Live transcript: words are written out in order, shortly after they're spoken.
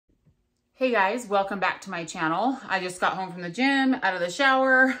Hey guys, welcome back to my channel. I just got home from the gym, out of the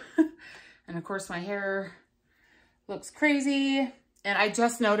shower, and of course my hair looks crazy. And I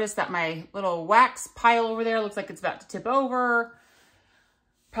just noticed that my little wax pile over there looks like it's about to tip over.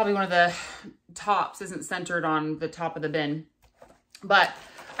 Probably one of the tops isn't centered on the top of the bin. But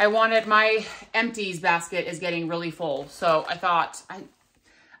I wanted, my empties basket is getting really full. So I thought,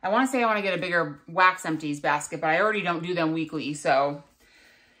 I want to say I want to get a bigger wax empties basket, but I already don't do them weekly. So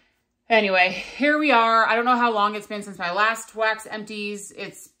anyway, here we are. I don't know how long it's been since my last wax empties.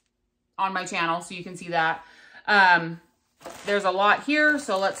 It's on my channel, so you can see that. There's a lot here,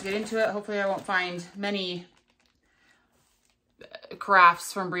 so let's get into it. Hopefully I won't find many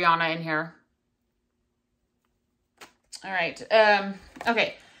crafts from Brianna in here. All right.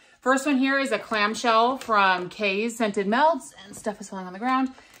 Okay. First one here is a clamshell from Kay's Scented Melts, and stuff is falling on the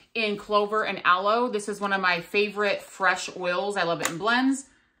ground, in clover and aloe. This is one of my favorite fresh oils. I love it in blends.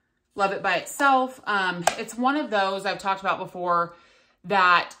 Love it by itself. It's one of those I've talked about before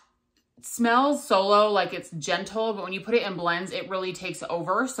that smells solo, like it's gentle, but when you put it in blends, it really takes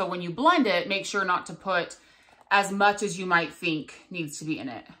over. So when you blend it, make sure not to put as much as you might think needs to be in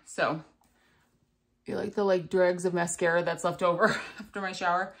it. So I feel like the dregs of mascara that's left over after my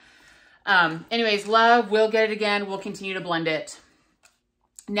shower. Anyways, love, we'll get it again. We'll continue to blend it.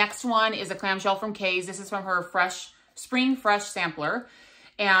 Next one is a clamshell from Kay's. This is from her Spring Fresh sampler.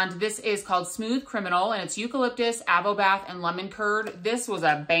 And this is called Smooth Criminal, and it's eucalyptus, avobath, and lemon curd. This was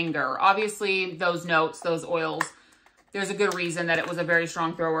a banger. Obviously, those notes, those oils, there's a good reason that it was a very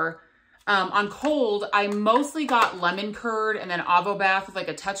strong thrower. On cold, I mostly got lemon curd and then avobath with like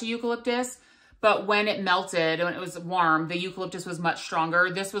a touch of eucalyptus. But when it melted, when it was warm, the eucalyptus was much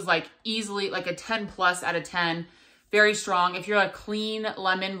stronger. This was like easily like a 10 plus out of 10. Very strong. If you're a clean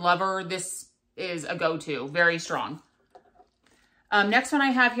lemon lover, this is a go-to. Very strong. Next one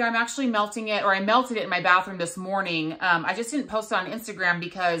I have here, I'm actually melting it, or I melted it in my bathroom this morning. I just didn't post it on Instagram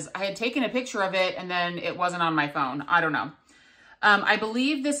because I had taken a picture of it and then it wasn't on my phone. I don't know. I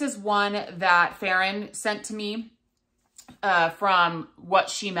believe this is one that Farron sent to me from What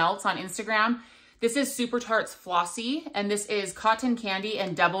She Melts on Instagram. This is Super Tarts Flossy, and this is cotton candy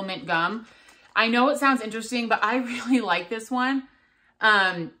and double mint gum. I know it sounds interesting, but I really like this one.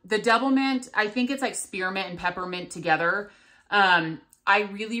 The double mint, I think it's like spearmint and peppermint together. I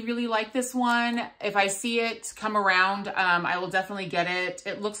really, really like this one. If I see it come around, I will definitely get it.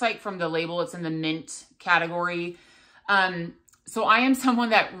 It looks like from the label, it's in the mint category. So I am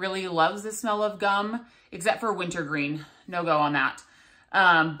someone that really loves the smell of gum, except for wintergreen. No go on that.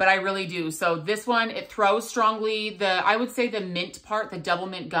 But I really do. So this one, it throws strongly. I would say the mint part, the double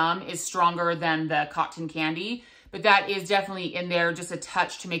mint gum, is stronger than the cotton candy, but that is definitely in there, just a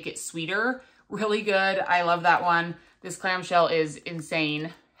touch to make it sweeter. Really good. I love that one. This clamshell is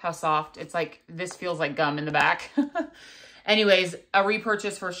insane. How soft. It's like, this feels like gum in the back. Anyways, a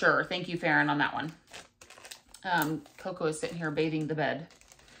repurchase for sure. Thank you, Farron, on that one. Coco is sitting here bathing the bed.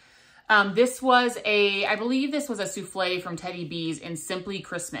 This was I believe this was a souffle from Teddy B's in Simply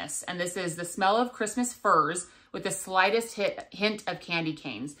Christmas. And this is the smell of Christmas furs with the slightest hint of candy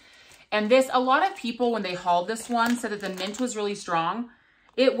canes. And this, a lot of people, when they hauled this one, said that the mint was really strong.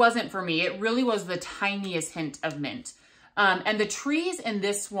 It wasn't for me. It really was the tiniest hint of mint. And the trees in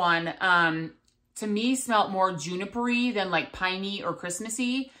this one, to me, smelled more juniper-y than like piney or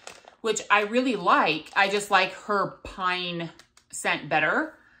Christmassy, which I really like. I just like her pine scent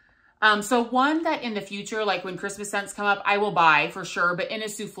better. So one that in the future, like when Christmas scents come up, I will buy for sure, but in a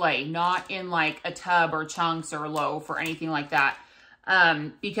souffle, not in like a tub or chunks or loaf or anything like that.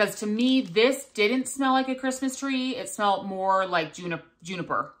 Because to me, this didn't smell like a Christmas tree. It smelled more like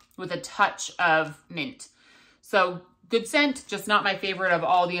juniper with a touch of mint. So good scent, just not my favorite of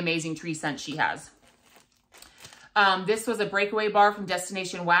all the amazing tree scents she has. This was a breakaway bar from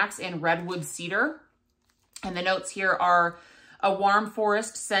Destination Wax in Redwood Cedar. And the notes here are a warm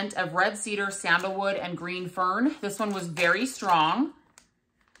forest scent of red cedar, sandalwood, and green fern. This one was very strong.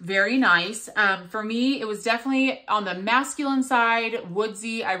 Very nice. For me, it was definitely on the masculine side,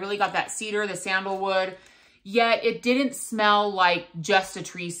 woodsy. I really got that cedar, the sandalwood, yet it didn't smell like just a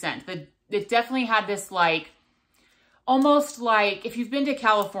tree scent. It definitely had this like, almost like, if you've been to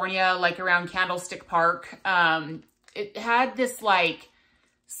California, like around Candlestick Park, it had this like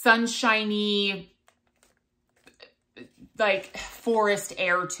sunshiny, like forest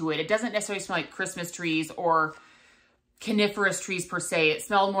air to it. It doesn't necessarily smell like Christmas trees or coniferous trees per se. It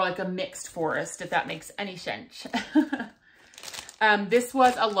smelled more like a mixed forest, if that makes any sense. This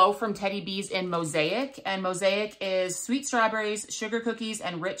was a loaf from Teddy B's in Mosaic, and Mosaic is sweet strawberries, sugar cookies,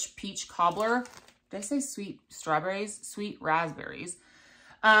 and rich peach cobbler. Did I say sweet strawberries? Sweet raspberries.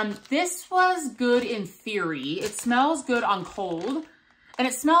 This was good in theory. It smells good on cold and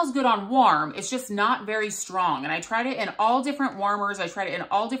it smells good on warm. It's just not very strong. And I tried it in all different warmers. I tried it in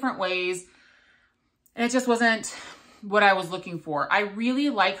all different ways and it just wasn't what I was looking for. I really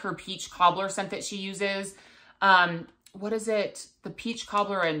like her peach cobbler scent that she uses. What is it? The peach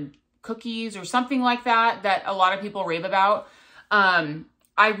cobbler and cookies or something like that, that a lot of people rave about.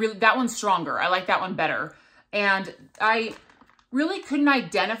 That one's stronger. I like that one better. And I really couldn't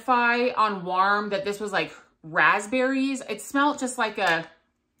identify on warm that this was like raspberries. It smelled just like a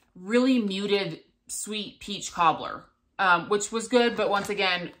really muted sweet peach cobbler, which was good. But once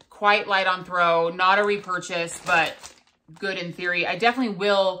again, quite light on throw, not a repurchase, but good in theory. I definitely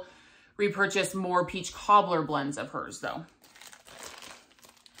will repurchase more peach cobbler blends of hers though.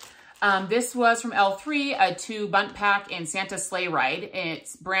 This was from L3, a 2 bunt pack in Santa Sleigh Ride.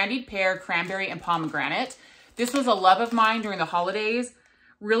 It's brandied pear, cranberry, and pomegranate. This was a love of mine during the holidays.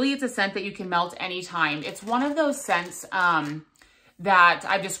 Really, it's a scent that you can melt anytime. It's one of those scents that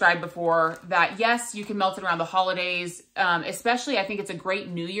I've described before that, yes, you can melt it around the holidays. Especially, I think it's a great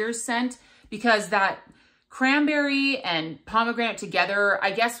New Year's scent because that cranberry and pomegranate together,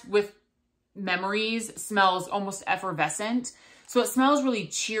 I guess with memories, smells almost effervescent. So it smells really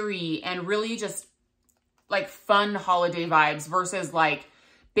cheery and really just like fun holiday vibes versus like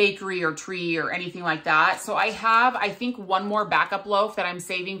bakery or tree or anything like that. So I have, I think, one more backup loaf that I'm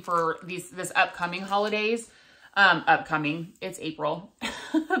saving for this upcoming holidays. It's April,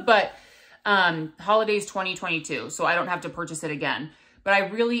 but holidays 2022. So I don't have to purchase it again.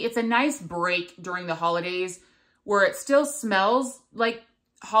 But it's a nice break during the holidays where it still smells like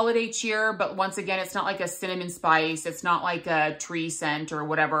holiday cheer, but once again, it's not like a cinnamon spice. It's not like a tree scent or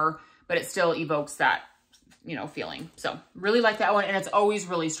whatever, but it still evokes that, you know, feeling. So really like that one. And it's always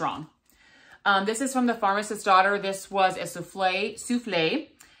really strong. This is from the Pharmacist's Daughter. This was a souffle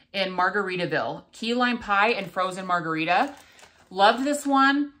in Margaritaville, key lime pie and frozen margarita. Loved this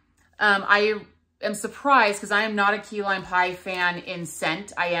one. I am surprised because I am not a key lime pie fan in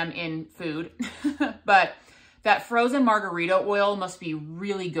scent. I am in food, but that frozen margarita oil must be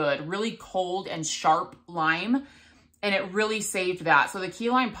really good, really cold and sharp lime. And it really saved that. So the key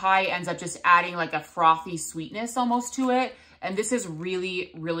lime pie ends up just adding like a frothy sweetness almost to it. And this is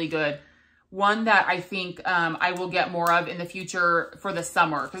really, really good. One that I think I will get more of in the future for the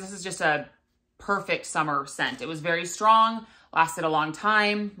summer, because this is just a perfect summer scent. It was very strong, lasted a long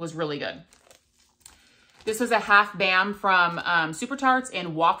time, was really good. This was a half BAM from Super Tarts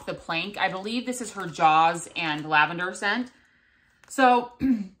in Walk the Plank. I believe this is her Jaws and lavender scent. So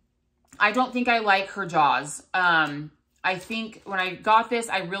I don't think I like her Jaws. I think when I got this,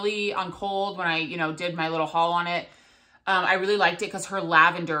 I really, on cold, when I, you know, did my little haul on it, I really liked it because her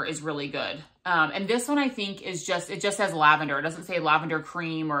lavender is really good. And this one I think is just, it just says lavender. It doesn't say lavender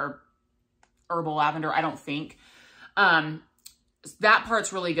cream or herbal lavender, I don't think. That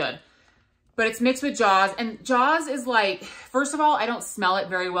part's really good. But it's mixed with Jaws. And Jaws is like, first of all, I don't smell it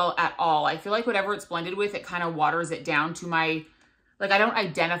very well at all. I feel like whatever it's blended with, it kind of waters it down to my, like I don't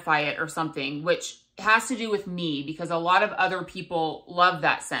identify it or something, which has to do with me because a lot of other people love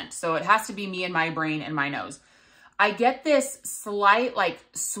that scent. So it has to be me and my brain and my nose. I get this slight, like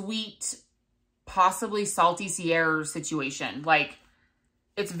sweet, possibly salty Sierra situation. Like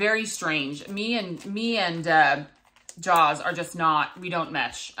it's very strange. Me and Jaws are just not, we don't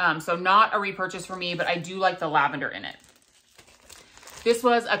mesh. So not a repurchase for me, but I do like the lavender in it. This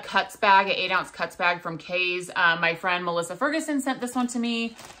was a Cuts bag, an 8-ounce Cuts bag from Kay's. My friend Melissa Ferguson sent this one to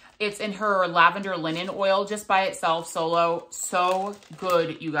me. It's in her lavender linen oil just by itself, solo. So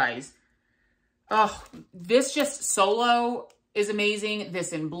good, you guys. Oh, this just solo is amazing.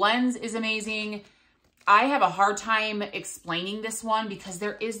 This in blends is amazing. I have a hard time explaining this one because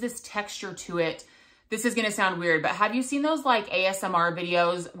there is this texture to it. This is going to sound weird, but have you seen those like ASMR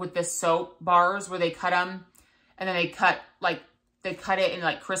videos with the soap bars where they cut them and then they cut it in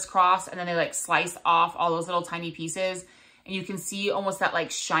like crisscross and then they like slice off all those little tiny pieces and you can see almost that like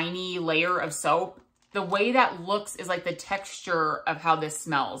shiny layer of soap. The way that looks is like the texture of how this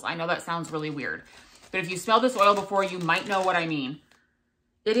smells. I know that sounds really weird, but if you smell this oil before, you might know what I mean.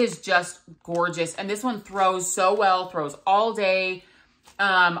 It is just gorgeous. And this one throws so well, throws all day.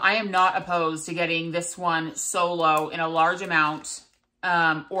 I am not opposed to getting this one solo in a large amount,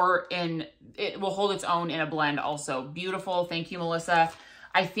 or it will hold its own in a blend also. Beautiful. Thank you, Melissa.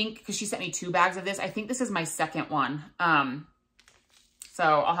 I think, because she sent me 2 bags of this, I think this is my second one. So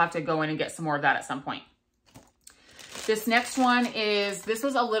I'll have to go in and get some more of that at some point. This next one is, this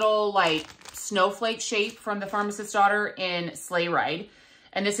was a little like snowflake shape from the Pharmacist's Daughter in Sleigh Ride.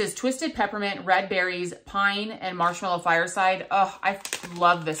 And this is Twisted Peppermint, Red Berries, Pine, and Marshmallow Fireside. Oh, I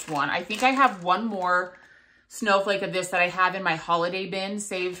love this one. I think I have one more snowflake of this that I have in my holiday bin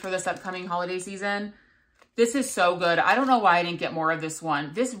saved for this upcoming holiday season. This is so good. I don't know why I didn't get more of this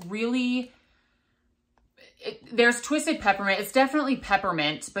one. This really, there's Twisted Peppermint. It's definitely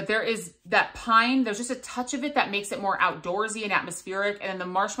peppermint, but there is that pine. There's just a touch of it that makes it more outdoorsy and atmospheric. And then the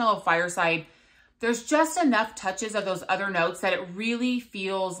Marshmallow Fireside, there's just enough touches of those other notes that it really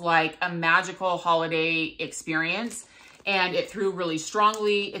feels like a magical holiday experience. And it threw really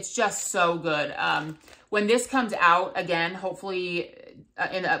strongly. It's just so good. When this comes out, again, hopefully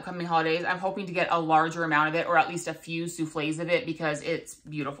in the upcoming holidays, I'm hoping to get a larger amount of it, or at least a few souffles of it, because it's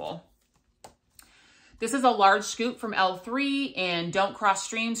beautiful. This is a large scoop from L3 in Don't Cross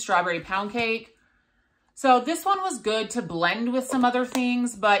Streams Strawberry Pound Cake. So this one was good to blend with some other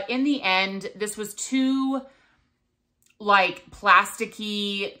things, but in the end, this was too like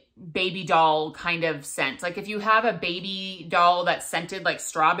plasticky baby doll kind of scent. Like if you have a baby doll that's scented like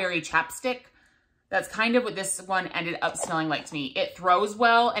strawberry chapstick, that's kind of what this one ended up smelling like to me. It throws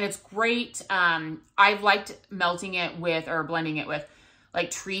well and it's great. I've liked melting it with or blending it with like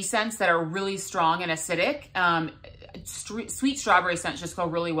tree scents that are really strong and acidic. Sweet strawberry scents just go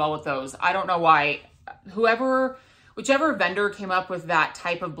really well with those. I don't know why. Whichever vendor came up with that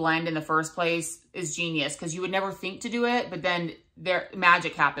type of blend in the first place is genius, because you would never think to do it, but then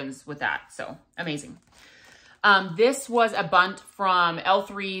magic happens with that. So amazing. This was a bunt from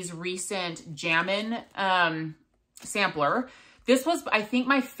L3's recent Jammin' sampler. This was, I think,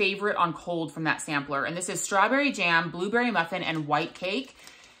 my favorite on cold from that sampler. And this is Strawberry Jam, Blueberry Muffin, and White Cake.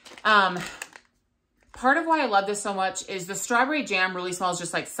 Part of why I love this so much is the Strawberry Jam really smells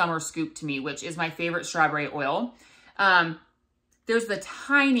just like Summer Scoop to me, which is my favorite strawberry oil. There's the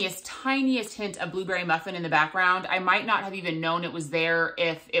tiniest hint of Blueberry Muffin in the background. I might not have even known it was there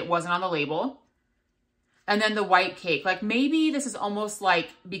if it wasn't on the label. And then the White Cake, like maybe this is almost like,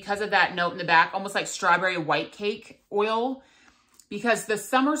 because of that note in the back, almost like strawberry white cake oil, because the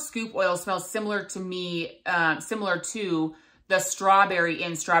Summer Scoop oil smells similar to me, similar to the strawberry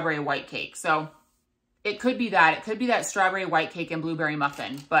in Strawberry White Cake. So it could be that. It could be that Strawberry White Cake and Blueberry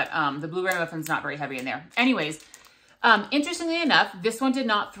Muffin, but the Blueberry Muffin's not very heavy in there. Anyways, interestingly enough, this one did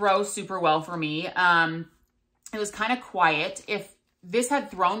not throw super well for me. It was kind of quiet. If this had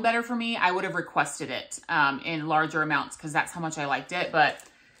thrown better for me, I would have requested it in larger amounts, because that's how much I liked it, but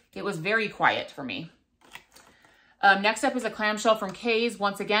it was very quiet for me. Next up is a clamshell from Kay's,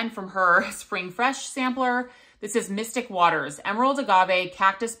 once again from her Spring Fresh sampler. This is Mystic Waters, Emerald Agave,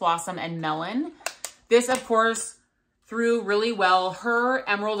 Cactus Blossom, and Melon. This, of course, threw really well. Her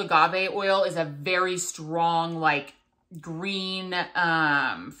Emerald Agave oil is a very strong, like green,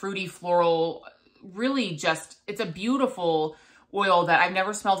 fruity floral, really just, it's a beautiful oil that I've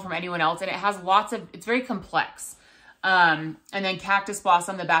never smelled from anyone else. And it has lots of, it's very complex. And then Cactus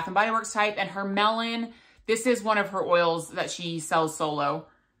Blossom, the Bath & Body Works type, and her Melon. This is one of her oils that she sells solo.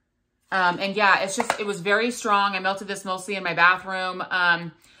 And yeah, it's just, it was very strong. I melted this mostly in my bathroom.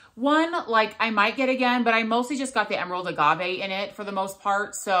 One, like I might get again, but I mostly just got the Emerald Agave in it for the most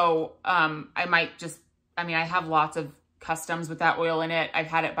part. So I might just, I mean, I have lots of customs with that oil in it. I've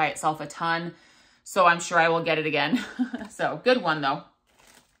had it by itself a ton, so I'm sure I will get it again. So good one though.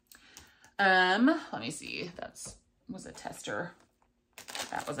 Let me see. Was a tester.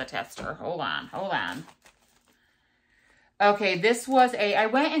 That was a tester. Hold on. Okay, this was I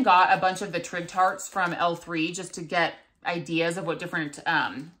went and got a bunch of the Trig Tarts from L3 just to get ideas of what different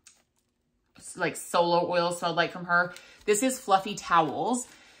like solo oil smelled like from her. This is Fluffy Towels.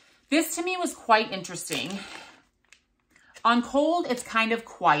 This to me was quite interesting. On cold, it's kind of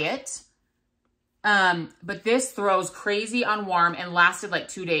quiet. But this throws crazy on warm and lasted like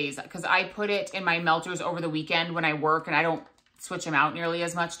 2 days, because I put it in my melters over the weekend when I work and I don't switch them out nearly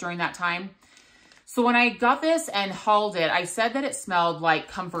as much during that time. So when I got this and hauled it, I said that it smelled like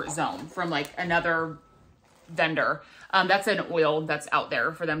Comfort Zone from like another vendor. That's an oil that's out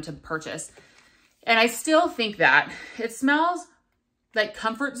there for them to purchase. And I still think that it smells like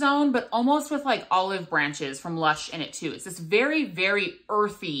Comfort Zone, but almost with like olive branches from Lush in it too. It's this very, very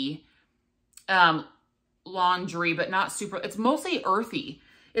earthy laundry, but not super, it's mostly earthy.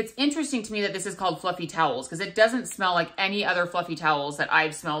 It's interesting to me that this is called Fluffy Towels, because it doesn't smell like any other fluffy towels that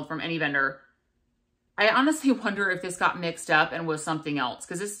I've smelled from any vendor. I honestly wonder if this got mixed up and was something else,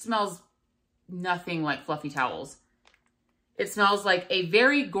 because this smells nothing like Fluffy Towels. It smells like a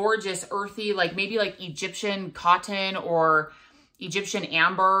very gorgeous, earthy, like maybe like Egyptian cotton or Egyptian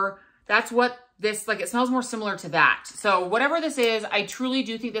amber. That's what this, like it smells more similar to that. So whatever this is, I truly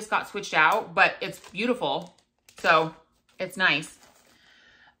do think this got switched out, but it's beautiful. So it's nice.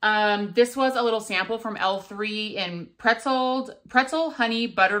 This was a little sample from L3 in pretzel honey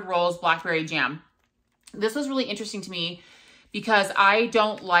buttered rolls blackberry jam. This was really interesting to me because I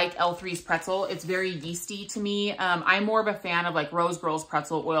don't like L3's pretzel. It's very yeasty to me. I'm more of a fan of like Rose Girls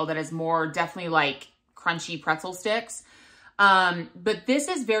pretzel oil that is more definitely like crunchy pretzel sticks. But this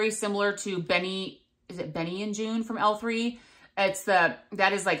is very similar to Benny, is it Benny and June from L3?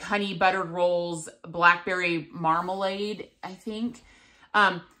 That is like honey buttered rolls, blackberry marmalade, I think.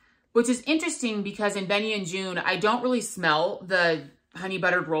 Which is interesting because in Benny and June, I don't really smell the honey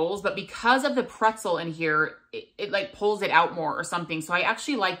buttered rolls, but because of the pretzel in here, it like pulls it out more or something. So I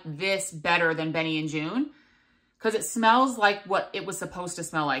actually like this better than Benny and June because it smells like what it was supposed to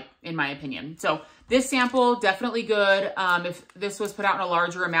smell like, in my opinion. So this sample, definitely good. If this was put out in a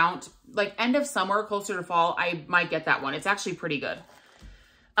larger amount, like end of summer, closer to fall, I might get that one. It's actually pretty good.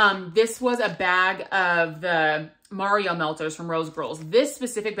 This was a bag of the Mario melters from Rose Girls. This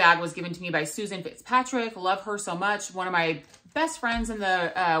specific bag was given to me by Susan Fitzpatrick. Love her so much. One of my best friends in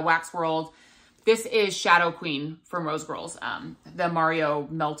the wax world. This is Shadow Queen from Rose Girls, the Mario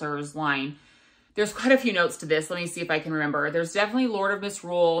melters line. There's quite a few notes to this. Let me see if I can remember. There's definitely Lord of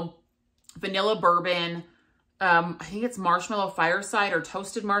Misrule, vanilla bourbon. I think it's marshmallow fireside or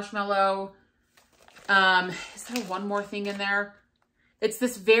toasted marshmallow. Is there one more thing in there? It's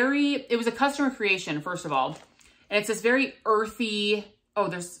this it was a customer creation, first of all. And it's this very earthy, oh,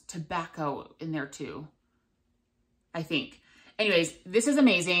 there's tobacco in there too, I think. Anyways, this is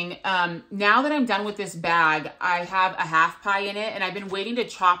amazing. Now that I'm done with this bag, I have a half pie in it and I've been waiting to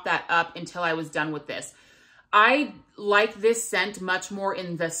chop that up until I was done with this. I like this scent much more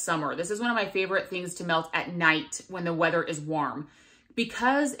in the summer. This is one of my favorite things to melt at night when the weather is warm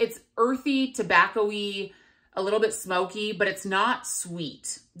because it's earthy, tobacco-y, a little bit smoky, but it's not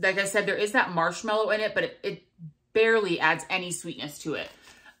sweet. Like I said, there is that marshmallow in it, but it barely adds any sweetness to it.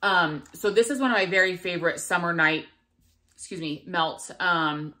 So this is one of my very favorite summer night, melts.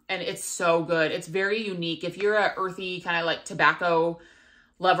 And it's so good. It's very unique. If you're a earthy kind of like tobacco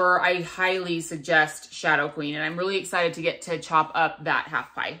lover, I highly suggest Shadow Queen. And I'm really excited to get to chop up that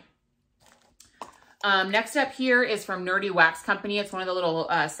half pie. Next up here is from Nerdy Wax Company. It's one of the little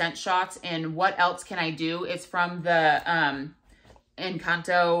scent shots. And What Else Can I Do? It's from the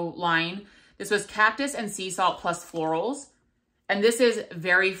Encanto line. This was cactus and sea salt plus florals. And this is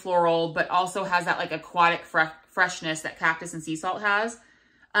very floral, but also has that like aquatic freshness that cactus and sea salt has.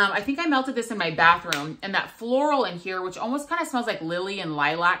 I think I melted this in my bathroom, and that floral in here, which almost kind of smells like lily and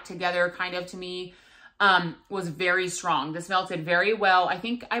lilac together kind of to me, was very strong. This melted very well. I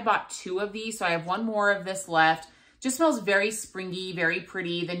think I bought 2 of these, so I have 1 more of this left. Just smells very springy, very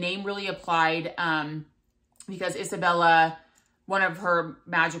pretty. The name really applied because Isabella, one of her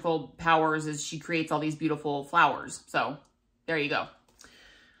magical powers is she creates all these beautiful flowers. So there you go.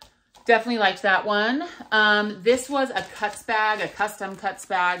 Definitely liked that one. This was a cuts bag, a custom cuts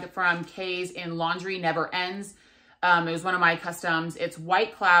bag from Kay's in Laundry Never Ends. It was one of my customs. It's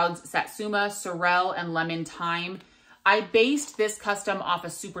White Clouds, Satsuma, Sorrel, and Lemon Thyme. I based this custom off a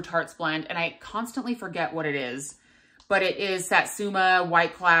Super Tarts blend, and I constantly forget what it is. But it is Satsuma,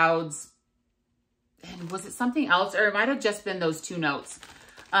 White Clouds, and was it something else? Or it might have just been those 2 notes.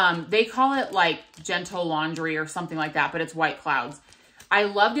 They call it like Gentle Laundry or something like that, but it's White Clouds. I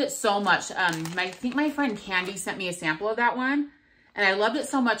loved it so much. I think my friend Candy sent me a sample of that one, and I loved it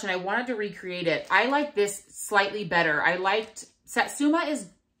so much, and I wanted to recreate it. I like this slightly better. Satsuma is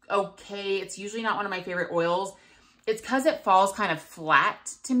okay. It's usually not one of my favorite oils. It's because it falls kind of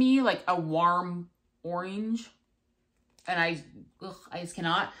flat to me, like a warm orange, and I just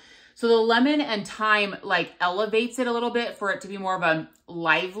cannot. So the lemon and thyme like elevates it a little bit for it to be more of a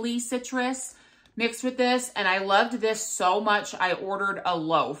lively citrus mixed with this. And I loved this so much. I ordered a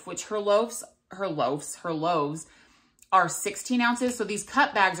loaf, which her loaves are 16 ounces. So these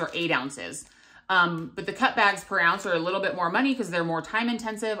cut bags are 8 ounces. But the cut bags per ounce are a little bit more money because they're more time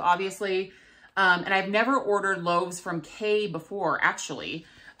intensive, obviously. And I've never ordered loaves from Kay before, actually.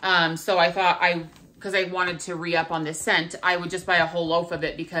 So I thought because I wanted to re-up on this scent, I would just buy a whole loaf of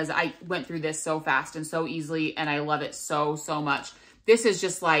it because I went through this so fast and so easily, and I love it so, so much. This is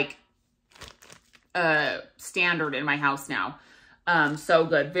just like standard in my house now. So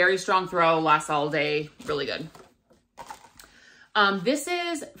good. Very strong throw, lasts all day, really good. This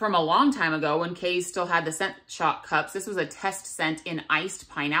is from a long time ago when Kay still had the scent shot cups. This was a test scent in iced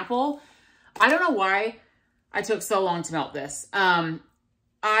pineapple. I don't know why I took so long to melt this.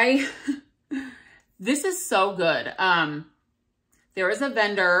 This is so good. There is a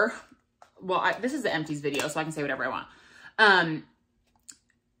vendor. Well, this is the Empties video, so I can say whatever I want.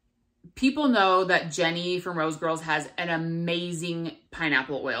 people know that Jenny from Rose Girls has an amazing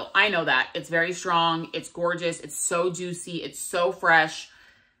pineapple oil. I know that. It's very strong. It's gorgeous. It's so juicy. It's so fresh.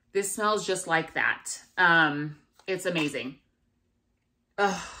 This smells just like that. It's amazing.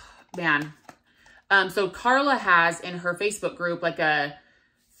 Oh, man. So Carla has in her Facebook group like a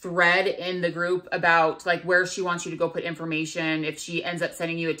thread in the group about like where she wants you to go put information if she ends up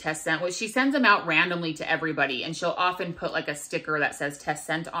sending you a test scent, which she sends them out randomly to everybody, and she'll often put like a sticker that says test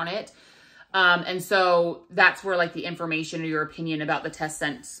scent on it. And so that's where like the information or your opinion about the test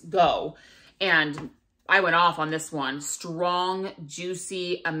scents go. And I went off on this one. Strong,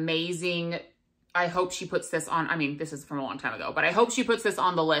 juicy, amazing. I hope she puts this on. I mean, this is from a long time ago, but I hope she puts this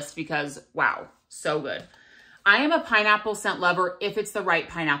on the list because wow, so good. I am a pineapple scent lover if it's the right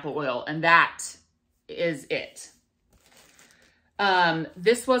pineapple oil, and that is it.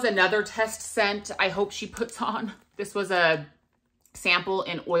 This was another test scent I hope she puts on. This was a sample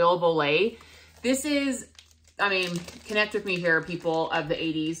in Oil of Olay. This is, I mean, connect with me here, people of the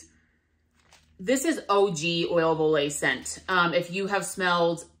 80s. This is OG Oil of Olay scent. If you have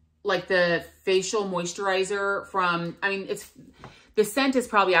smelled like the facial moisturizer from, I mean, the scent is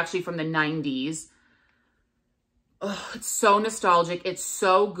probably actually from the 90s. Oh, it's so nostalgic. It's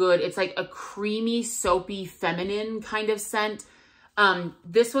so good. It's like a creamy, soapy, feminine kind of scent.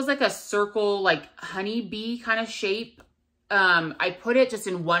 This was like a circle, like honeybee kind of shape. I put it just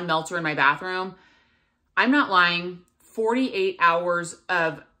in one melter in my bathroom. I'm not lying. 48 hours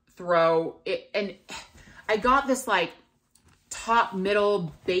of throw. And I got this like top,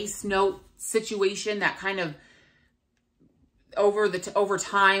 middle, base note situation that kind of over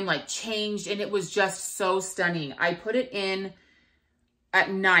time like changed, and it was just so stunning. I put it in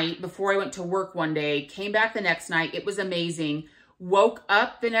at night before I went to work one day, came back the next night. It was amazing. Woke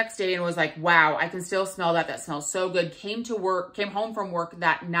up the next day and was like, wow, I can still smell that. That smells so good. Came home from work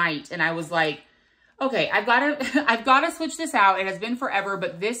that night, and I was like, okay, I've got to switch this out. It has been forever,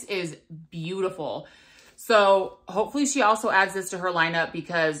 but this is beautiful. So hopefully she also adds this to her lineup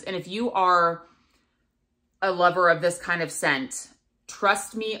and if you are a lover of this kind of scent,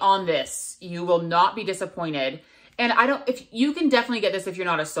 trust me on this. You will not be disappointed. And if you can definitely get this if you're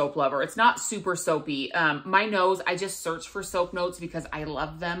not a soap lover. It's not super soapy. My nose, I just search for soap notes because I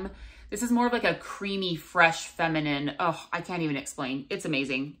love them. This is more of like a creamy, fresh, feminine. Oh, I can't even explain. It's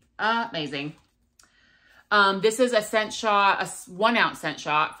amazing. Amazing. This is a scent shot, a 1 ounce scent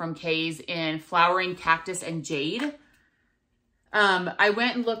shot from Kay's in Flowering Cactus and Jade. I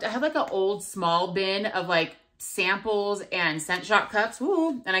went and looked, I have like an old small bin of like samples and scent shot cups.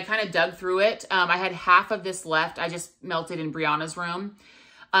 Woo, and I kind of dug through it. I had half of this left. I just melted in Brianna's room.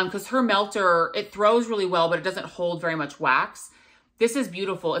 Cause her melter, it throws really well, but it doesn't hold very much wax. This is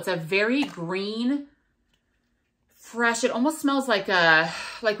beautiful. It's a very green, fresh. It almost smells like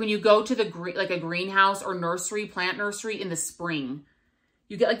when you go to like a greenhouse or nursery, plant nursery in the spring.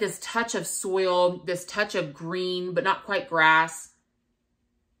 You get like this touch of soil, this touch of green, but not quite grass.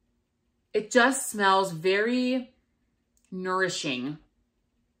 It just smells very nourishing.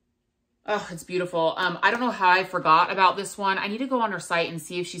 Oh, it's beautiful. I don't know how I forgot about this one. I need to go on her site and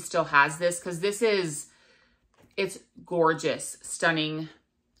see if she still has this, because it's gorgeous, stunning,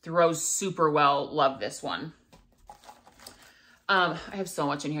 throws super well. Love this one. I have so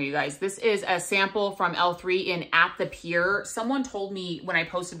much in here, you guys. This is a sample from L3 in At the Pier. Someone told me when I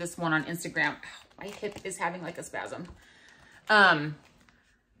posted this one on Instagram, my hip is having like a spasm.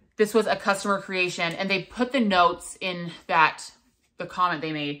 This was a customer creation, and they put the notes in the comment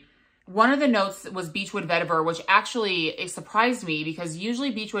they made. One of the notes was Beechwood Vetiver, which actually it surprised me because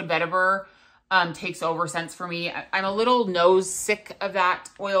usually Beechwood Vetiver takes over scents for me. I'm a little nose sick of that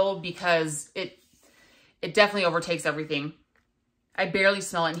oil because it definitely overtakes everything. I barely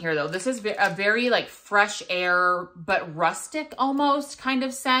smell it in here though. This is a very like fresh air, but rustic almost kind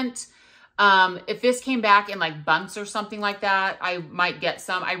of scent. If this came back in like bunts or something like that, I might get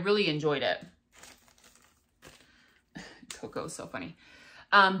some. I really enjoyed it. Coco's so funny.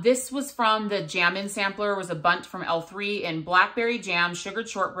 This was from the Jammin' sampler. It was a bunt from L3 in blackberry jam, sugared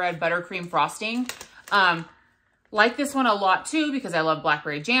shortbread, buttercream frosting. Like this one a lot too because I love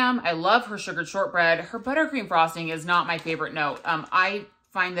blackberry jam. I love her sugared shortbread. Her buttercream frosting is not my favorite note. I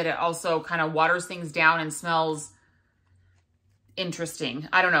find that it also kind of waters things down and smells interesting.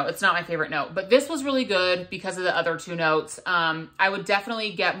 I don't know. It's not my favorite note, but this was really good because of the other two notes. I would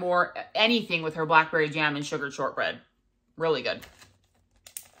definitely get anything with her blackberry jam and sugared shortbread. Really good.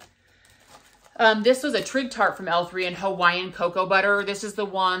 This was a Trig Tart from L3 in Hawaiian cocoa butter. This is the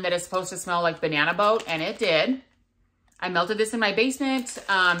one that is supposed to smell like banana boat, and it did. I melted this in my basement,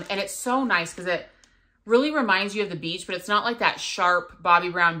 and it's so nice because Really reminds you of the beach, but it's not like that sharp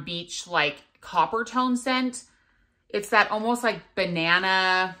Bobbi Brown beach, like copper tone scent. It's that almost like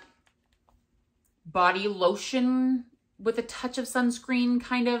banana body lotion with a touch of sunscreen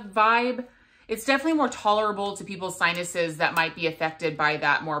kind of vibe. It's definitely more tolerable to people's sinuses that might be affected by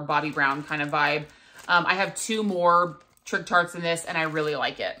that more Bobbi Brown kind of vibe. I have 2 more Trig Tarts in this, and I really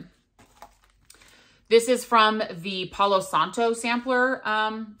like it. This is from the Palo Santo sampler,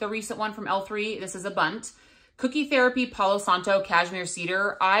 the recent one from L3. This is a bunt. Cookie Therapy Palo Santo Cashmere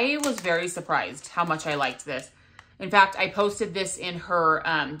Cedar. I was very surprised how much I liked this. In fact, I posted this in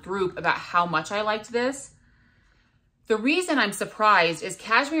her group about how much I liked this. The reason I'm surprised is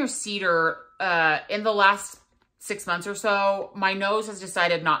Cashmere Cedar, in the last 6 months or so, my nose has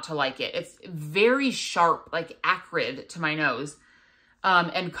decided not to like it. It's very sharp, like acrid to my nose.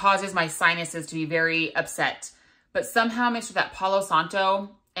 And causes my sinuses to be very upset. But somehow mixed with that Palo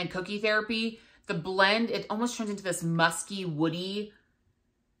Santo and Cookie Therapy, the blend, it almost turns into this musky, woody.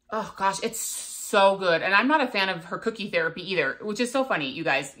 Oh gosh, it's so good. And I'm not a fan of her Cookie Therapy either, which is so funny, you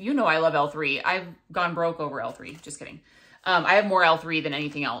guys. You know I love L3. I've gone broke over L3. Just kidding. I have more L3 than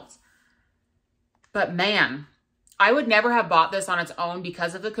anything else. But man, I would never have bought this on its own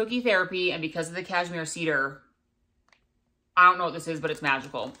because of the Cookie Therapy and because of the Cashmere Cedar. I don't know what this is, but it's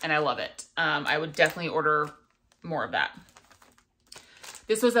magical, and I love it. I would definitely order more of that.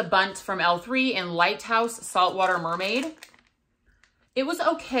 This was a bunt from L3 in Lighthouse Saltwater Mermaid. It was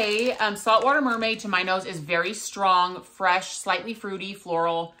okay. Saltwater Mermaid, to my nose, is very strong, fresh, slightly fruity,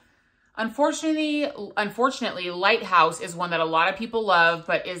 floral. Unfortunately, Lighthouse is one that a lot of people love,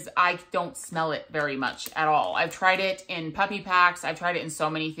 but I don't smell it very much at all. I've tried it in puppy packs. I've tried it in so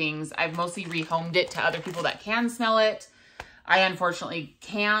many things. I've mostly rehomed it to other people that can smell it. I unfortunately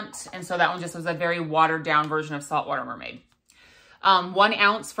can't, and so that one just was a very watered down version of Saltwater Mermaid. 1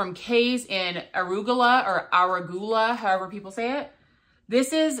 ounce from K's in Arugula or Arugula, however people say it.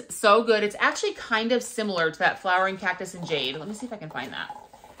 This is so good. It's actually kind of similar to that Flowering Cactus and Jade. Let me see if I can find that.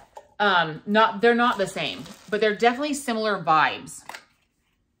 They're not the same, but they're definitely similar vibes.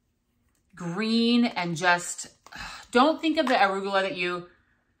 Green and just, don't think of the Arugula that you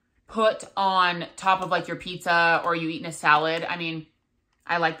put on top of like your pizza or you eat in a salad. I mean,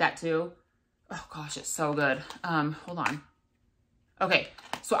 I like that too. Oh gosh, it's so good. Hold on. Okay,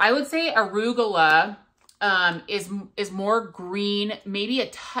 so I would say Arugula is more green, maybe a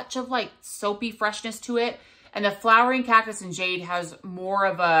touch of like soapy freshness to it. And the Flowering Cactus and Jade has more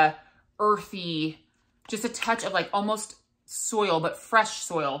of a earthy, just a touch of like almost soil, but fresh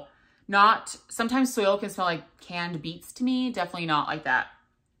soil. Sometimes soil can smell like canned beets to me. Definitely not like that.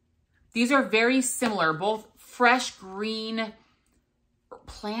 These are very similar, both fresh green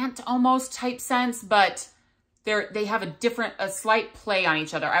plant almost type scents, but they have a slight play on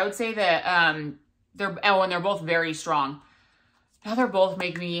each other. I would say that and they're both very strong. Now they're both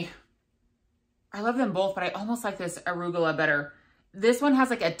I love them both, but I almost like this Arugula better. This one has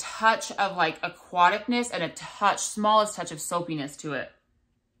like a touch of like aquaticness and smallest touch of soapiness to it.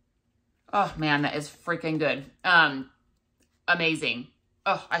 Oh man, that is freaking good. Amazing.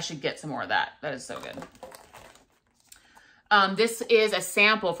 Oh, I should get some more of that. That is so good. This is a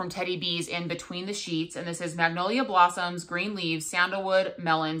sample from Teddy B's in Between the Sheets, and this is Magnolia Blossoms, Green Leaves, Sandalwood,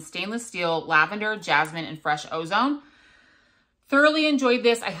 Melon, Stainless Steel, Lavender, Jasmine, and Fresh Ozone. Thoroughly enjoyed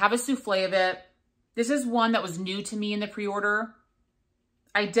this. I have a souffle of it. This is one that was new to me in the pre-order.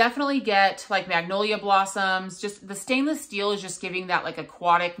 I definitely get like Magnolia Blossoms. Just the Stainless Steel is just giving that like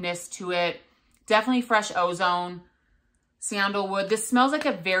aquaticness to it. Definitely Fresh Ozone. Sandalwood. This smells like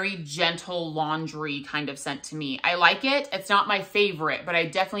a very gentle laundry kind of scent to me. I like it. It's not my favorite, but I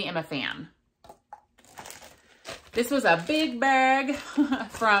definitely am a fan. This was a big bag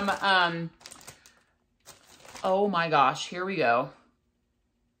from, oh my gosh, here we go.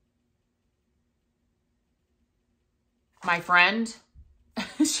 My friend,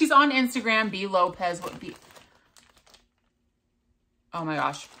 she's on Instagram, B Lopez. Oh my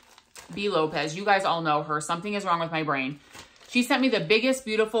gosh. B Lopez. You guys all know her. Something is wrong with my brain. She sent me the biggest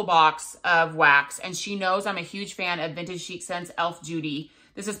beautiful box of wax, and she knows I'm a huge fan of Vintage Chic Scents Elf Judy.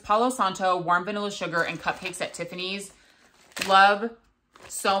 This is Palo Santo, Warm Vanilla Sugar, and Cupcakes at Tiffany's. Love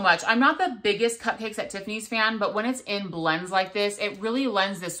so much. I'm not the biggest Cupcakes at Tiffany's fan, but when it's in blends like this, it really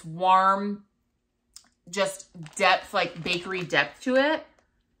lends this warm, just depth, like bakery depth to it.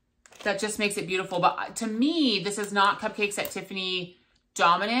 That just makes it beautiful. But to me, this is not Cupcakes at Tiffany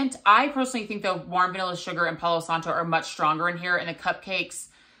dominant. I personally think the Warm Vanilla Sugar and Palo Santo are much stronger in here, and the Cupcakes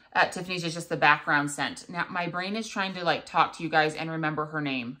at Tiffany's is just the background scent. Now, my brain is trying to like talk to you guys and remember her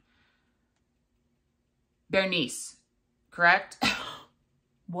name. Bernice, correct?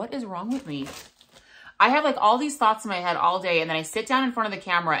 What is wrong with me? I have like all these thoughts in my head all day, and then I sit down in front of the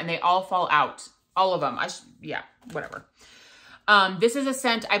camera and they all fall out. All of them. Yeah, whatever. This is a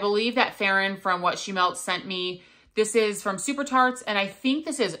scent, I believe that Farron from What She Melts sent me. This is from Super Tarts, and I think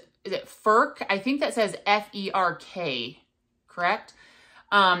this is it Ferk? I think that says F-E-R-K, correct?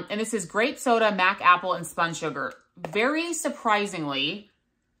 And this is grape soda, mac apple, and spun sugar. Very surprisingly,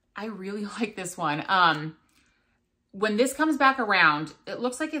 I really like this one. When this comes back around, it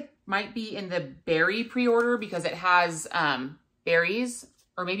looks like it might be in the berry pre-order because it has berries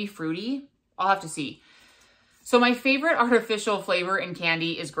or maybe fruity. I'll have to see. So my favorite artificial flavor in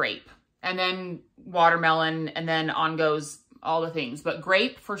candy is grape, and then watermelon, and then on goes all the things, but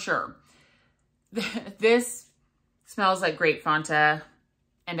grape for sure. This smells like grape Fanta,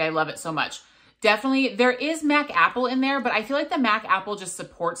 and I love it so much. Definitely, there is mac apple in there, but I feel like the mac apple just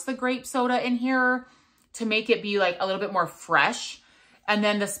supports the grape soda in here to make it be like a little bit more fresh. And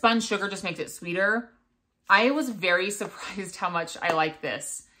then the spun sugar just makes it sweeter. I was very surprised how much I like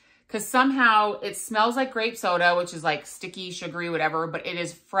this, because somehow it smells like grape soda, which is like sticky, sugary, whatever, but it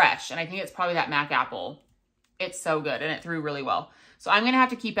is fresh. And I think it's probably that mac apple. It's so good, and it threw really well. So I'm going to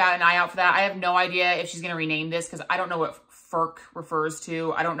have to keep an eye out for that. I have no idea if she's going to rename this because I don't know what Ferk refers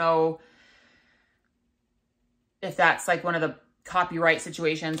to. I don't know if that's like one of the copyright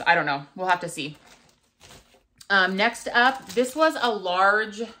situations. I don't know. We'll have to see. Next up, this was a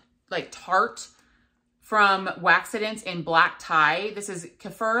large like tart from Waxidents in black tie. This is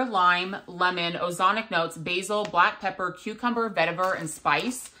kefir, lime, lemon, ozonic notes, basil, black pepper, cucumber, vetiver, and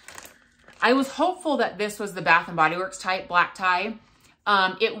spice. I was hopeful that this was the Bath & Body Works type black tie.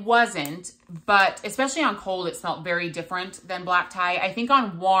 It wasn't, but especially on cold, it smelled very different than black tie. I think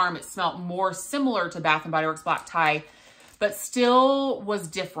on warm, it smelled more similar to Bath & Body Works black tie, but still was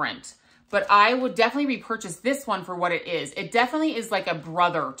different. But I would definitely repurchase this one for what it is. It definitely is like a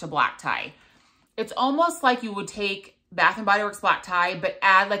brother to black tie. It's almost like you would take Bath & Body Works black tie, but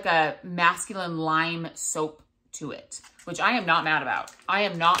add like a masculine lime soap to it, which I am not mad about. I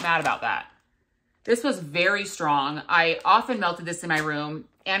am not mad about that. This was very strong. I often melted this in my room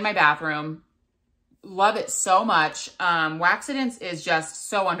and my bathroom. Love it so much. Waxidents is just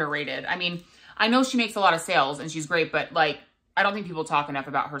so underrated. I mean, I know she makes a lot of sales and she's great, but like, I don't think people talk enough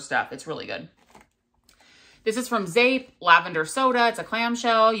about her stuff. It's really good. This is from Zape, lavender soda. It's a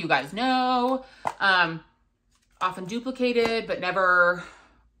clamshell, you guys know. Often duplicated, but never,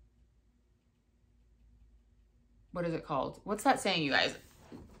 what is it called? What's that saying, you guys?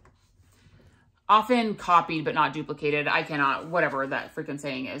 Often copied, but not duplicated. I cannot, whatever that freaking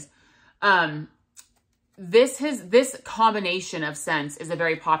saying is. This combination of scents is a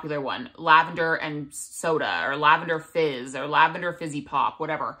very popular one. Lavender and soda, or lavender fizz, or lavender fizzy pop,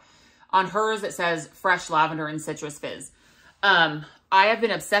 whatever. On hers, it says fresh lavender and citrus fizz. I have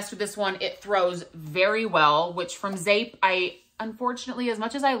been obsessed with this one. It throws very well, which from Zape, unfortunately, as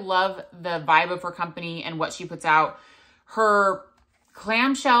much as I love the vibe of her company and what she puts out, her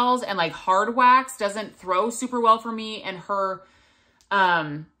clamshells and like hard wax doesn't throw super well for me, and her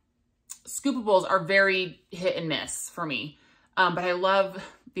scoopables are very hit and miss for me. But I love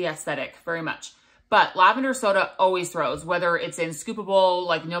the aesthetic very much. But lavender soda always throws, whether it's in scoopable,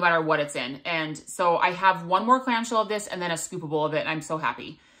 like no matter what it's in. And so I have one more clamshell of this and then a scoopable of it, and I'm so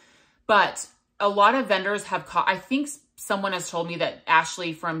happy. But a lot of vendors have caught, I think someone has told me that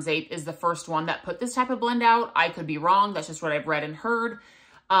Ashley from Zape is the first one that put this type of blend out. I could be wrong. That's just what I've read and heard.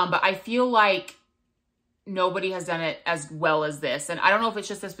 But I feel like nobody has done it as well as this. And I don't know if it's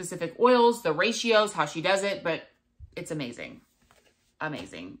just the specific oils, the ratios, how she does it, but it's amazing.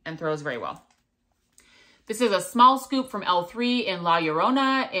 Amazing. And throws very well. This is a small scoop from L3 in La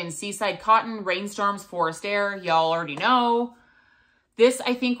Llorona in Seaside Cotton, Rainstorms, Forest Air. Y'all already know. This,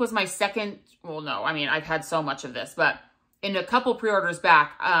 I think, was my second, well, no, I mean, I've had so much of this, but in a couple pre-orders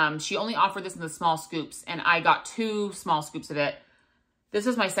back, she only offered this in the small scoops, and I got 2 small scoops of it. This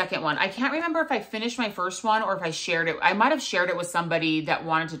is my second one. I can't remember if I finished my first one or if I shared it. I might have shared it with somebody that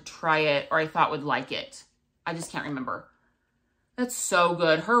wanted to try it or I thought would like it. I just can't remember. That's so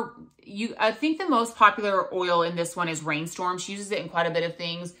good. I think the most popular oil in this one is Rainstorm. She uses it in quite a bit of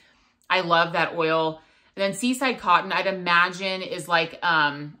things. I love that oil. And then Seaside Cotton, I'd imagine, is like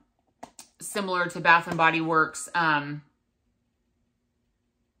similar to Bath & Body Works.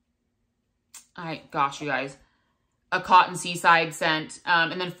 Gosh, you guys. A cotton seaside scent.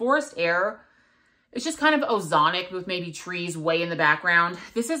 And then Forest Air, it's just kind of ozonic with maybe trees way in the background.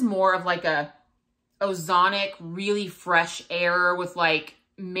 This is more of like a ozonic, really fresh air with like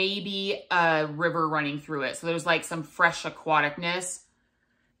maybe a river running through it. So there's like some fresh aquaticness.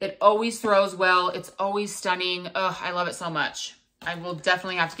 It always throws well. It's always stunning. Ugh, I love it so much. I will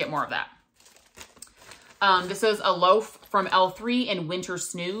definitely have to get more of that. This is a loaf from L3 in Winter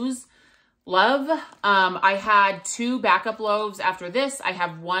Snooze. Love. I had 2 backup loaves after this. I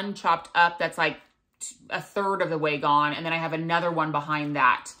have one chopped up that's like a third of the way gone. And then I have another one behind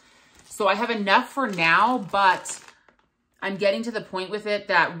that. So I have enough for now, but I'm getting to the point with it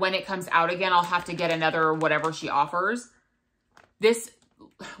that when it comes out again, I'll have to get another whatever she offers. This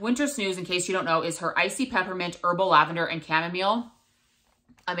Winter Snooze, in case you don't know, is her icy peppermint, herbal lavender, and chamomile.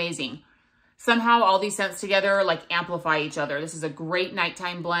 Amazing. Somehow all these scents together like amplify each other. This is a great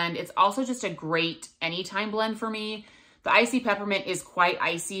nighttime blend. It's also just a great anytime blend for me. The icy peppermint is quite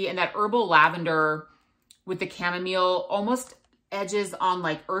icy, and that herbal lavender with the chamomile almost edges on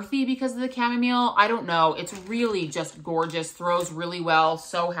like earthy because of the chamomile. I don't know. It's really just gorgeous. Throws really well.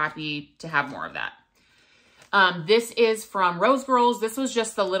 So happy to have more of that. This is from Rose Girls. This was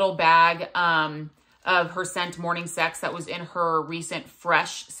just the little bag of her scent Morning Sex that was in her recent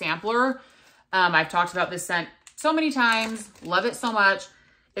Fresh sampler. I've talked about this scent so many times. Love it so much.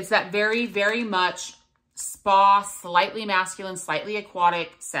 It's that very, very much spa, slightly masculine, slightly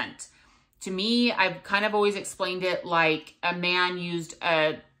aquatic scent. To me, I've kind of always explained it like a man used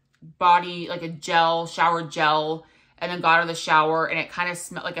a body, like a gel, shower gel, and then got out of the shower, and it kind of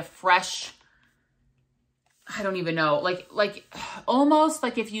smelled like a fresh, I don't even know, like almost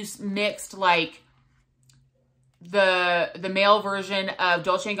like if you mixed like the male version of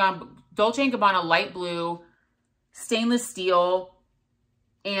Dolce & Gabbana light blue, stainless steel,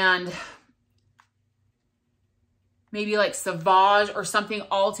 and maybe like Sauvage or something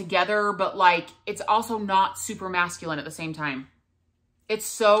all together, but like it's also not super masculine at the same time. It's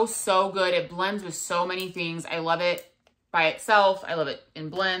so, so good. It blends with so many things. I love it by itself. I love it in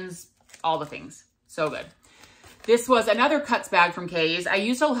blends, all the things. So good. This was another Cuts bag from Kay's. I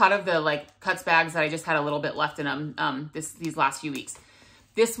used a lot of the like Cuts bags that I just had a little bit left in them these last few weeks.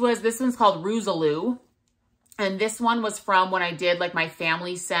 This one's called Rosaloo. And this one was from when I did like my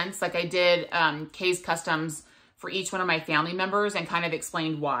family scents. Like I did Kay's Customs for each one of my family members and kind of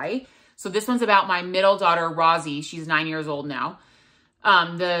explained why. So this one's about my middle daughter, Rosie. She's 9 years old now.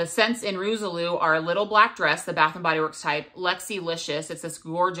 The scents in Rosaloo are Little Black Dress, the Bath & Body Works type, Lexi-licious, it's this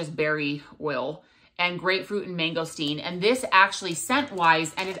gorgeous berry oil, and Grapefruit and Mangosteen. And this actually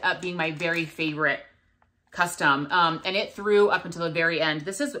scent-wise ended up being my very favorite custom. And it threw up until the very end.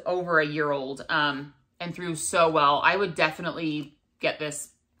 This is over a year old and threw so well. I would definitely get this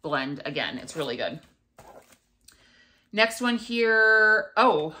blend again. It's really good. Next one here.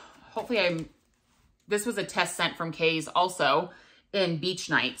 Oh, hopefully this was a test scent from Kay's also in Beach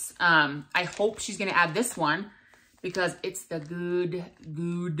Nights. I hope she's going to add this one because it's the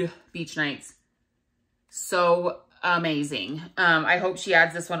good Beach Nights. So amazing. I hope she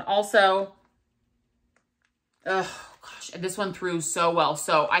adds this one also. Oh gosh, this one threw so well.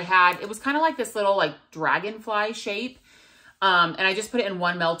 So it was kind of like this little like dragonfly shape. And I just put it in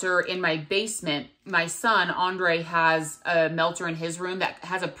one melter in my basement. My son, Andre, has a melter in his room that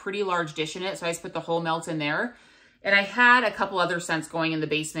has a pretty large dish in it. So I just put the whole melt in there. And I had a couple other scents going in the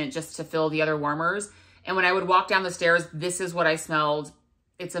basement just to fill the other warmers. And when I would walk down the stairs, this is what I smelled.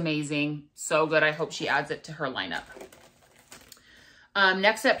 It's amazing. So good. I hope she adds it to her lineup.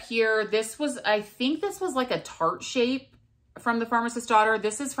 Next up here, I think this was like a tart shape from the Pharmacist's Daughter.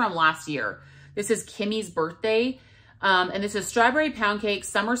 This is from last year. This is Kimmy's birthday. And this is strawberry pound cake,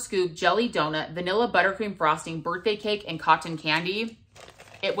 summer scoop, jelly donut, vanilla buttercream frosting, birthday cake, and cotton candy.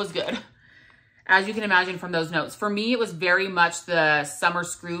 It was good. As you can imagine from those notes. For me, it was very much the summer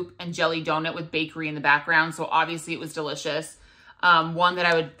scoop and jelly donut with bakery in the background. So obviously it was delicious. One that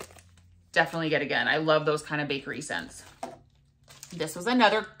I would definitely get again. I love those kind of bakery scents. This was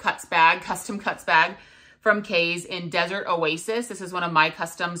another Cuts bag, custom Cuts bag from Kay's in Desert Oasis. This is one of my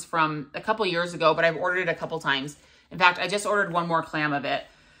customs from a couple years ago, but I've ordered it a couple times. In fact, I just ordered one more clam of it.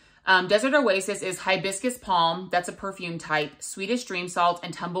 Desert Oasis is hibiscus palm. That's a perfume type. Swedish dream salt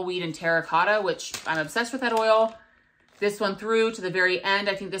and tumbleweed and terracotta, which I'm obsessed with that oil. This one through to the very end.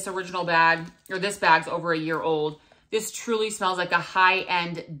 I think this original bag, or this bag's over a year old. This truly smells like a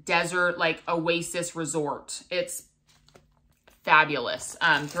high-end desert, like oasis resort. It's fabulous.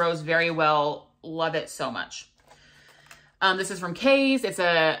 Throws very well. Love it so much. This is from Kay's. It's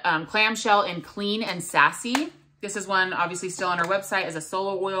a clamshell in Clean and Sassy. This is one obviously still on our website as a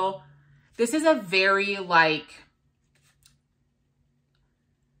solo oil. This is a very like,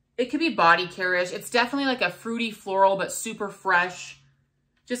 it could be body care-ish. It's definitely like a fruity floral, but super fresh,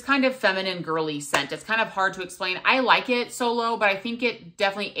 just kind of feminine girly scent. It's kind of hard to explain. I like it solo, but I think it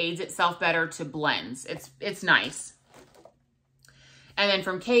definitely aids itself better to blends. It's nice. And then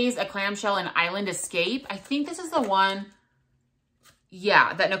from Kay's, a clamshell and Island Escape. I think this is the one,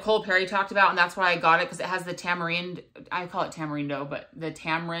 yeah, that Nicole Perry talked about, and that's why I got it, because it has the tamarind, I call it tamarindo, but the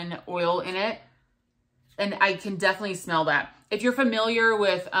tamarind oil in it. And I can definitely smell that. If you're familiar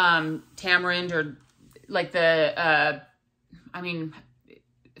with tamarind, or like the,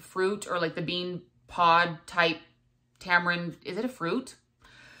 fruit, or like the bean pod type tamarind, is it a fruit?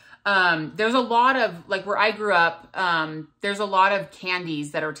 There's a lot of, like where I grew up, there's a lot of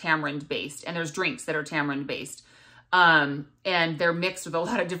candies that are tamarind based, and there's drinks that are tamarind based. And they're mixed with a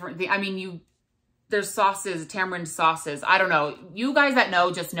lot of different things. I mean, there's sauces, tamarind sauces. I don't know. You guys that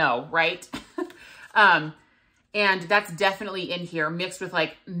know, just know, right? And that's definitely in here, mixed with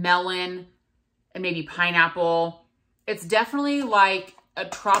like melon and maybe pineapple. It's definitely like a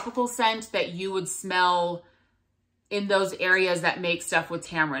tropical scent that you would smell in those areas that make stuff with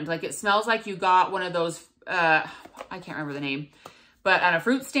tamarind. Like it smells like you got one of those, I can't remember the name, but at a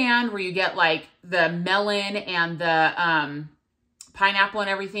fruit stand where you get like the melon and the pineapple and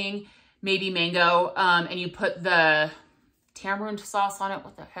everything, maybe mango, and you put the tamarind sauce on it.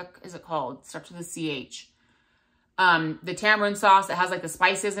 What the heck is it called? It starts with a CH. The tamarind sauce that has like the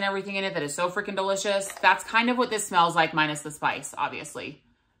spices and everything in it that is so freaking delicious. That's kind of what this smells like, minus the spice, obviously.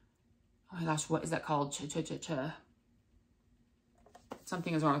 Oh my gosh, what is that called?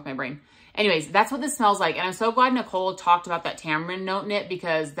 Something is wrong with my brain. Anyways, that's what this smells like. And I'm so glad Nicole talked about that tamarind note in it,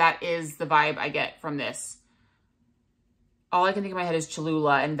 because that is the vibe I get from this. All I can think in my head is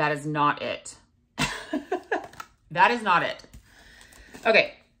Cholula, and that is not it. That is not it.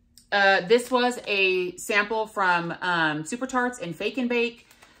 Okay. This was a sample from Super Tarts and Fake and Bake.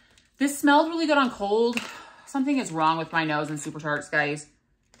 This smelled really good on cold. Something is wrong with my nose and Super Tarts, guys.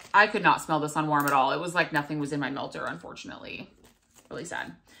 I could not smell this on warm at all. It was like nothing was in my melter, unfortunately. Really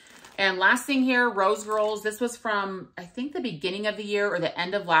sad. And last thing here, Rose Girls. This was from, I think, the beginning of the year or the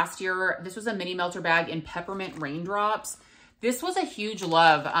end of last year. This was a mini melter bag in Peppermint Raindrops. This was a huge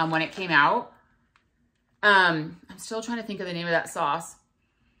love when it came out. I'm still trying to think of the name of that sauce.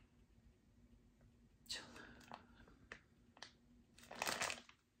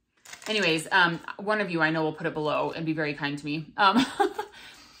 Anyways, one of you I know will put it below and be very kind to me.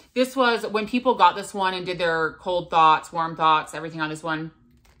 This was when people got this one and did their cold thoughts, warm thoughts, everything on this one.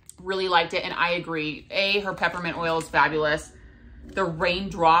 Really liked it, and I agree. Her peppermint oil is fabulous. The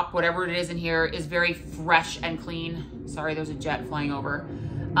raindrop, whatever it is in here, is very fresh and clean. Sorry, there's a jet flying over.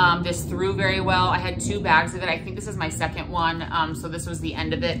 This threw very well. I had 2 bags of it. I think this is my second one, so this was the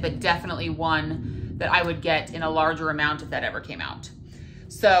end of it, but definitely one that I would get in a larger amount if that ever came out.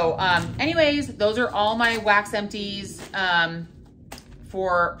 So anyways, those are all my wax empties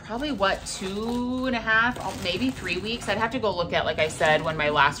for probably, what, 2.5, maybe 3 weeks. I'd have to go look at, like I said, when my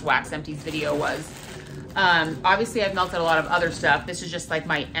last wax empties video was. Obviously, I've melted a lot of other stuff. This is just like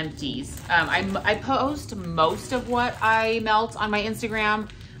my empties. I post most of what I melt on my Instagram.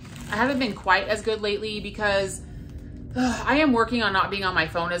 I haven't been quite as good lately because I am working on not being on my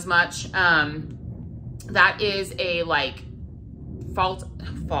phone as much. That is a like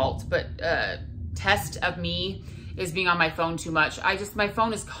test of me, is being on my phone too much. My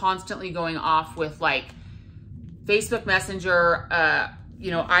phone is constantly going off with like Facebook Messenger,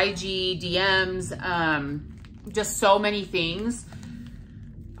 IG, DMs, just so many things.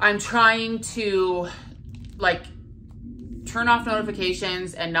 I'm trying to like turn off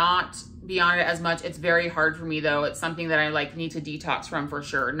notifications and not be on it as much. It's very hard for me though. It's something that I like need to detox from for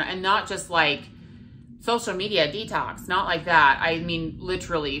sure. And not just like social media detox, not like that. I mean,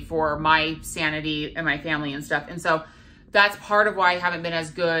 literally for my sanity and my family and stuff. And so that's part of why I haven't been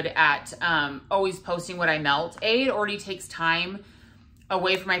as good at always posting what I melt. It already takes time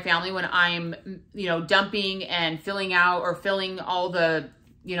away from my family when I'm, dumping and filling out or filling all the,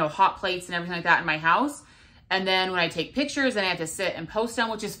 hot plates and everything like that in my house. And then when I take pictures, then I have to sit and post them,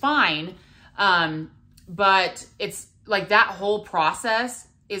 which is fine. But it's like that whole process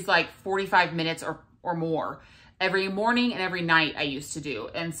is like 45 minutes or more every morning and every night I used to do.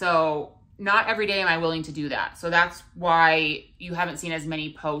 And so not every day am I willing to do that. So that's why you haven't seen as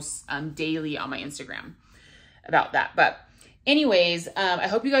many posts daily on my Instagram about that. But anyways, I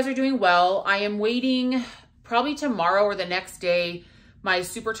hope you guys are doing well. I am waiting probably tomorrow or the next day. My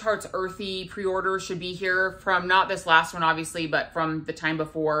Super Tarts Earthy pre-order should be here from not this last one, obviously, but from the time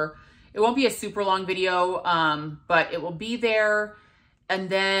before. It won't be a super long video, but it will be there. And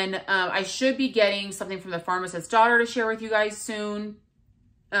then I should be getting something from the Pharmacist's Daughter to share with you guys soon.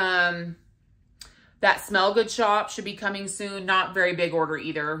 That Smell Good shop should be coming soon. Not very big order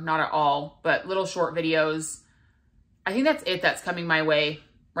either, not at all, but little short videos. I think that's it that's coming my way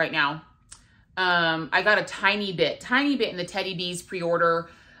right now. I got a tiny bit in the Teddy Bees pre-order.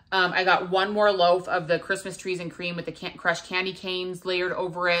 I got one more loaf of the Christmas trees and cream with the crushed candy canes layered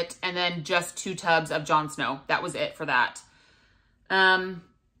over it. And then just 2 tubs of Jon Snow. That was it for that.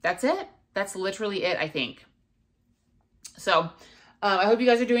 That's it. That's literally it, I think. So I hope you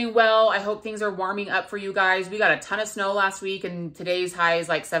guys are doing well. I hope things are warming up for you guys. We got a ton of snow last week and today's high is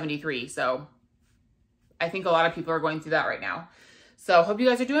like 73. So I think a lot of people are going through that right now. So hope you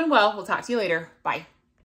guys are doing well. We'll talk to you later. Bye.